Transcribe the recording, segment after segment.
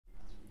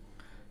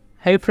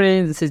Hey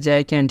friends, this is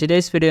Jack, and in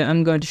today's video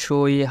I'm going to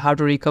show you how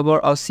to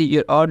recover or see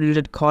your all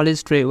deleted call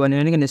history when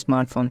using a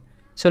smartphone.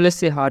 So let's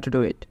see how to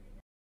do it.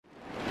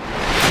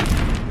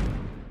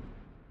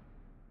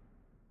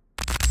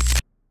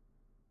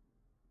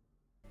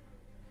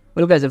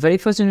 Well guys, the very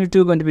first thing you do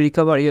is going to be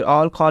recover your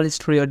all call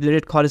history or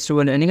deleted call history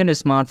when using a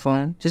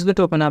smartphone. Just going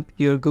to open up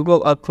your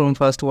Google or Chrome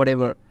first,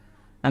 whatever.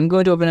 I'm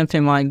going to open up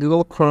my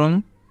Google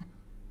Chrome.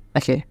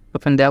 Okay,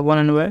 open that one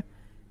anywhere.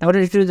 Now what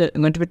I do is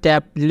I'm going to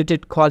tap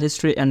deleted call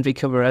history and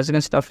recover. As you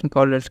can see, option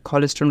called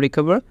call history and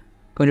recover.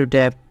 Going to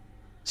tap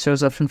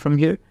search option from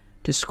here.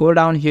 To scroll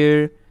down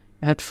here, you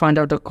have to find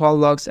out the call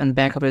logs and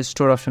backup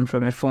restore option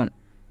from your phone.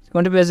 It's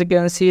going to be, as you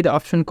can see, the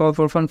option call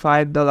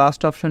 4.5, the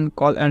last option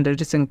call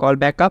analytics and call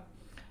backup,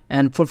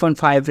 and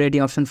 4.5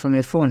 rating option from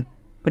your phone.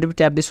 Going to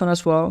tap this one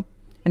as well.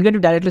 And going to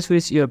directly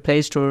switch your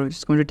Play Store.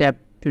 It's going to tap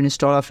to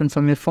install option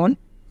from your phone.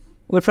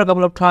 Wait for a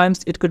couple of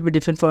times. It could be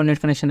different for net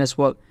connection as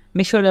well.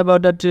 Make sure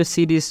about that to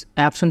see this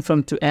option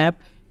from to app,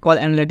 call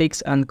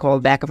analytics and call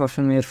backup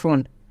option on your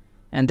phone.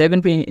 And they're going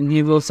to be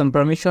enable some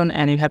permission,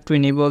 and you have to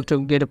enable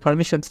to get a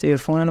permission to your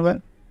phone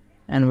anywhere.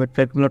 And with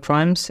regular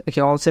times, okay,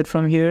 all set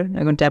from here. I'm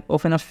going to tap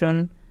open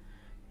option,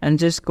 and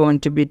just going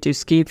to be to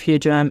skip here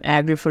to I'm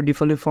agree for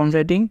default phone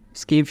rating.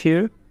 Skip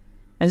here,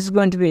 and this is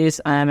going to be is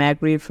I am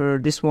agree for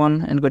this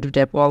one, and going to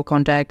tap all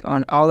contact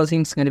on all the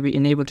things going to be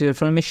enabled to your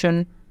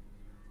permission.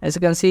 As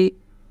you can see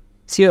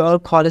your all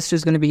call history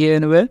is going to be here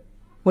anywhere.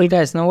 Well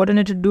guys, now what I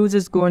need to do is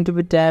just going to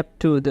be tap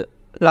to the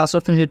last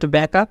option here to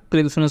backup.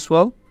 Click this one as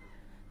well.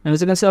 And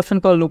as you can see,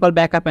 option called local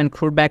backup and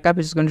crude backup.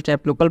 It's going to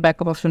tap local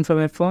backup option from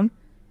your phone.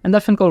 And the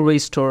option called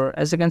restore.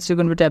 As you can see, you're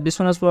going to tap this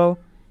one as well.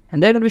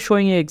 And they're going to be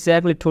showing you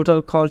exactly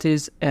total calls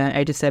is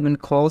 87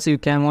 calls. You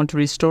can want to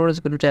restore. It's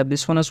going to tap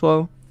this one as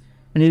well.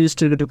 And you're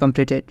still going to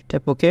complete it.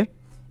 Tap OK. If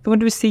you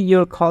want to see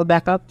your call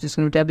backup, just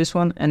going to tap this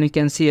one. And you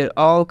can see your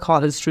all call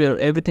history or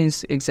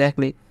everything's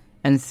exactly.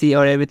 And see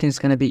or everything's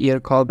going to be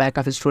your call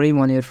backup history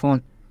on your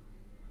phone.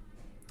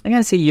 I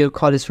can see your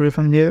call history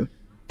from here.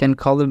 Can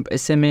call them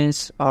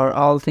SMS or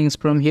all things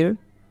from here.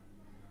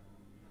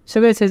 So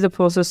guys, here's the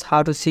process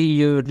how to see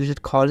your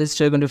deleted call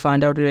history. You're going to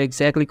find out your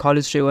exactly call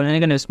history on any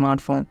kind of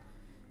smartphone.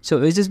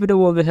 So is this video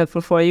will be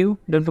helpful for you?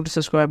 Don't forget to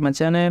subscribe my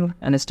channel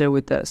and stay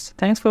with us.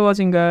 Thanks for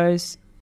watching guys.